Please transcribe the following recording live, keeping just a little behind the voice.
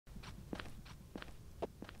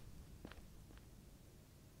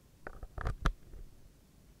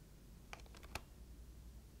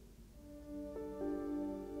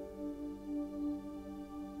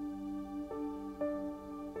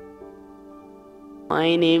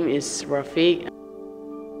My name is Rafiq.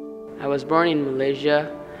 I was born in Malaysia,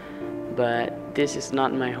 but this is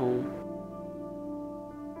not my home.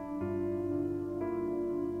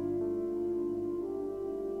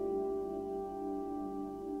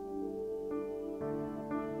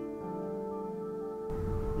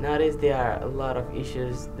 Nowadays there are a lot of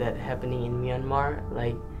issues that happening in Myanmar,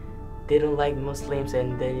 like they don't like Muslims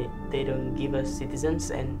and they don't give us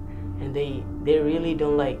citizens, and they really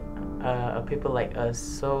don't like people like us,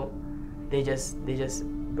 so they just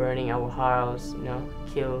burning our house,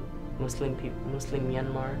 kill Muslim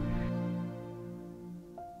Myanmar.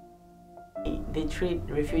 They treat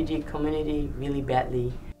refugee community really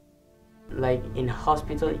badly, like in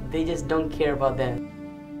hospital they just don't care about them.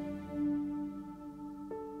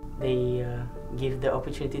 They give the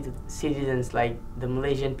opportunity to citizens like the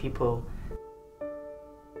Malaysian people.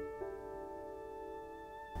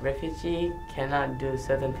 Refugee cannot do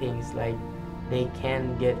certain things, like they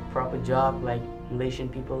can get proper job like Malaysian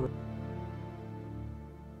people.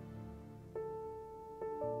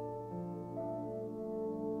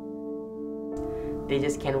 They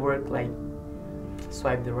just can work like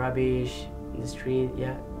swipe the rubbish in the street,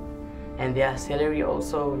 yeah. And their salary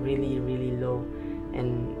also really low,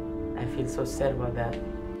 and I feel so sad about that.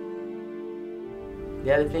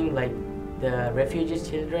 The other thing, like the refugee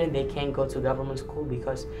children, they can't go to government school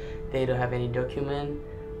because they don't have any document,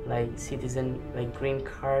 like citizen, like green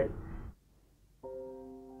card.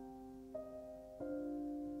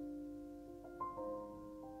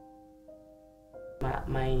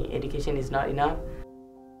 My education is not enough.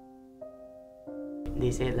 They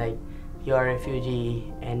say like, you are a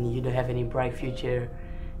refugee and you don't have any bright future.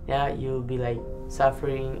 Yeah, you'll be like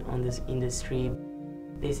suffering on this industry.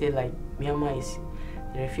 They say like Myanmar is,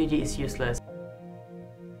 the refugee is useless.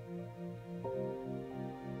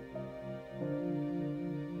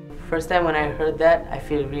 First time when I heard that, I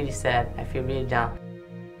feel really sad. I feel really down.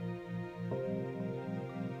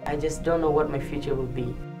 I just don't know what my future will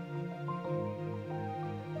be.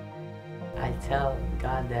 I tell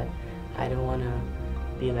God that I don't want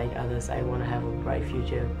to be like others. I want to have a bright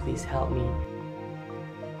future. Please help me.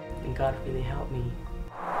 And God really helped me.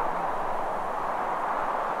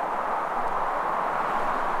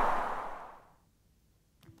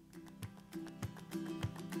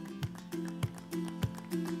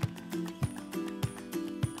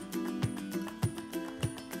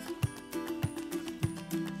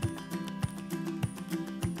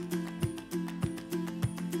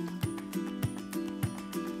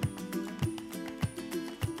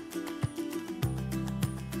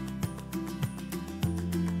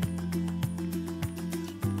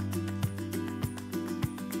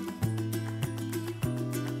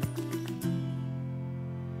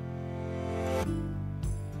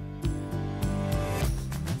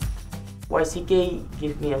 YCK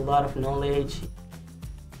gave me a lot of knowledge.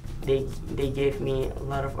 They gave me a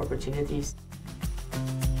lot of opportunities.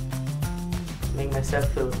 Make myself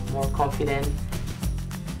feel more confident.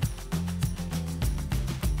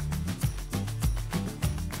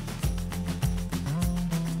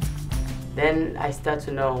 Then I start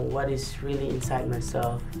to know what is really inside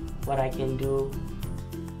myself, what I can do.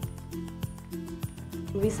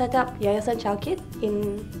 We set up Yayasan Childkit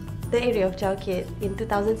in the area of Childkit in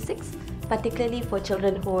 2006. Particularly for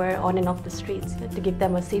children who are on and off the streets, to give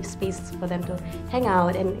them a safe space for them to hang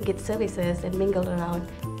out and get services and mingle around.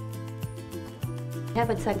 We have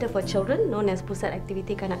a center for children known as Pusat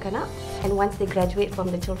Aktiviti Kanak-Kanak, and once they graduate from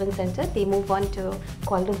the children's center, they move on to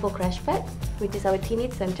Kuala Lumpur Crashpad, which is our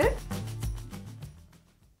teenage center.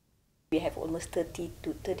 We have almost 30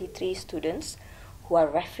 to 33 students who are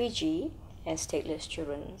refugee and stateless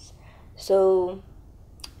children. So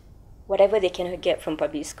whatever they cannot get from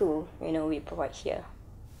public school, we provide here.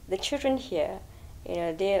 The children here,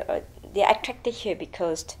 they're attracted here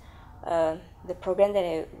because the program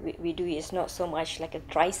that we do is not so much like a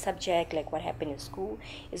dry subject like what happened in school.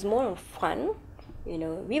 It's more fun. We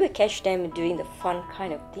will catch them doing the fun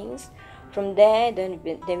kind of things. From there, then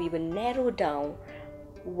we will narrow down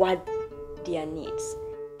what their needs.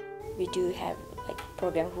 We do have like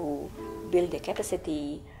program who build their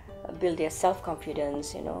capacity, build their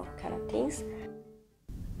self-confidence, kind of things.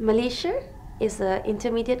 Malaysia is an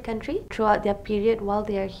intermediate country. Throughout their period while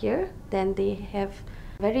they are here, then they have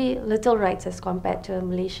very little rights as compared to a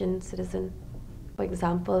Malaysian citizen. For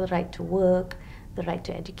example, the right to work, the right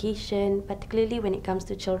to education, particularly when it comes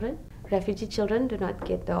to children. Refugee children do not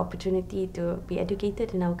get the opportunity to be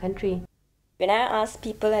educated in our country. When I ask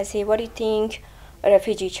people, I say, what do you think a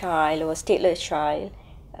refugee child or a stateless child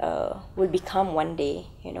will become one day,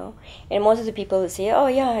 And most of the people will say, oh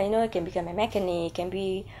yeah, I can become a mechanic, can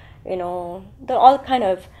be, the all kind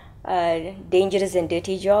of dangerous and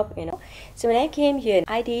dirty job, So when I came here,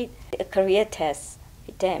 I did a career test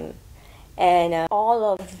with them, and all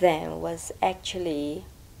of them was actually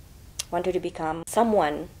wanted to become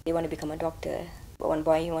someone. They want to become a doctor. One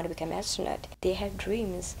boy, he want to become an astronaut. They have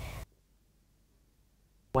dreams.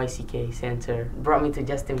 YCK Center brought me to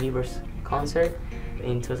Justin Bieber's concert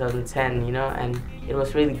in 2010, and it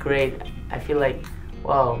was really great. I feel like,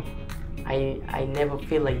 wow, I never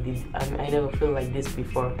feel like this. I never feel like this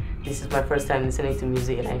before. This is my first time listening to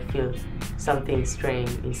music, and I feel something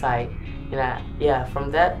strange inside.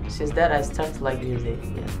 Since that I started to like music.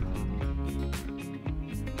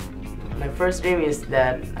 My first dream is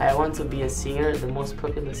that I want to be a singer, the most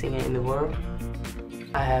popular singer in the world.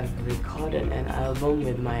 I have recorded an album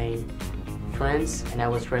with my friends, and I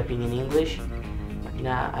was rapping in English.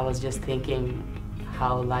 I was just thinking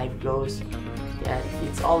how life goes.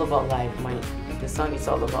 It's all about life. The song is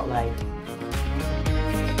all about life.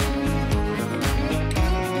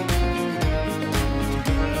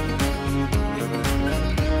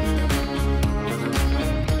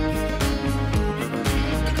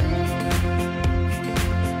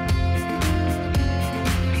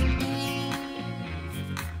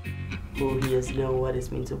 Who hears know what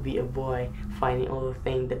it means to be a boy, finding all the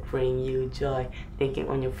things that bring you joy, thinking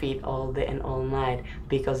on your feet all day and all night,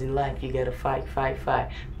 because in life you gotta fight.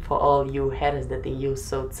 For all you haters that think you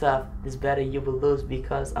so tough, this battle you will lose,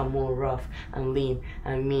 because I'm more rough, I'm lean,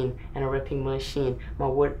 I'm mean, and a rapping machine. My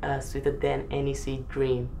words are sweeter than any sweet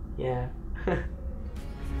dream.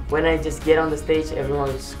 When I just get on the stage, everyone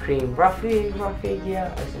will scream, Rafiq,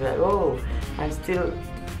 yeah. I was like, oh, I'm still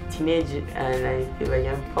teenage and I feel like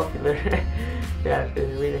I'm popular. I feel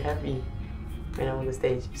really happy when I'm on the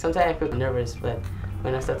stage. Sometimes I feel nervous, but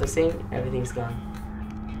when I start to sing, everything's gone.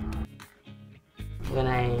 When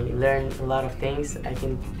I learn a lot of things, I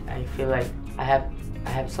feel like I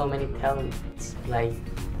have so many talents. Like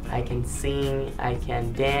I can sing, I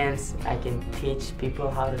can dance, I can teach people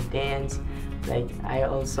how to dance. Like I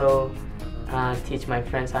also teach my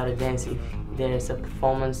friends how to dance if there's a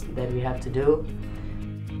performance that we have to do.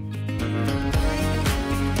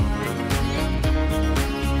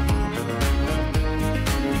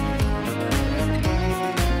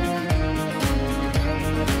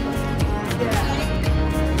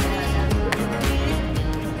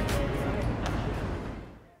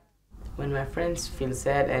 When my friends feel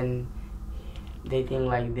sad and they think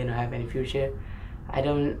like they don't have any future, I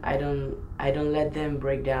don't let them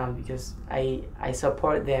break down, because I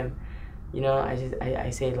support them. I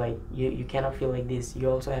say like you cannot feel like this. You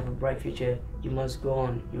also have a bright future. You must go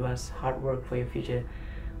on. You must hard work for your future.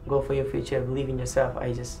 Go for your future. Believe in yourself.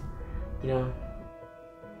 I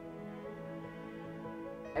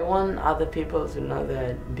want other people to know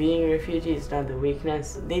that being a refugee is not the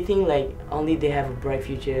weakness. They think like only they have a bright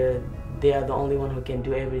future, they are the only one who can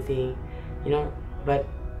do everything, But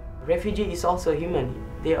refugee is also human.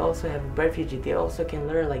 They also have a bright future. They also can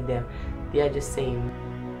learn like them. They are just same.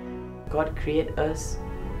 God created us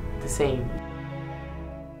the same.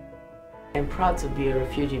 I'm proud to be a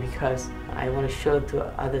refugee because I want to show to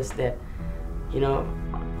others that,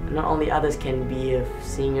 not only others can be a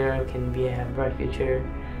singer, have a bright future.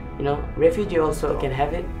 Refugee also can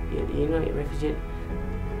have it. Refugee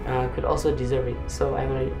could also deserve it. So I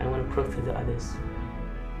want to prove to the others.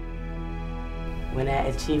 When I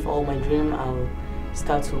achieve all my dream, I'll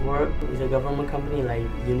start to work with a government company like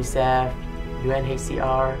UNICEF,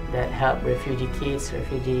 UNHCR that help refugee kids,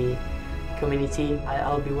 refugee community.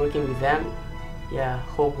 I'll be working with them.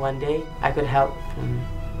 Hope one day I could help from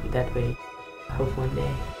that way. Hope one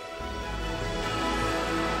day.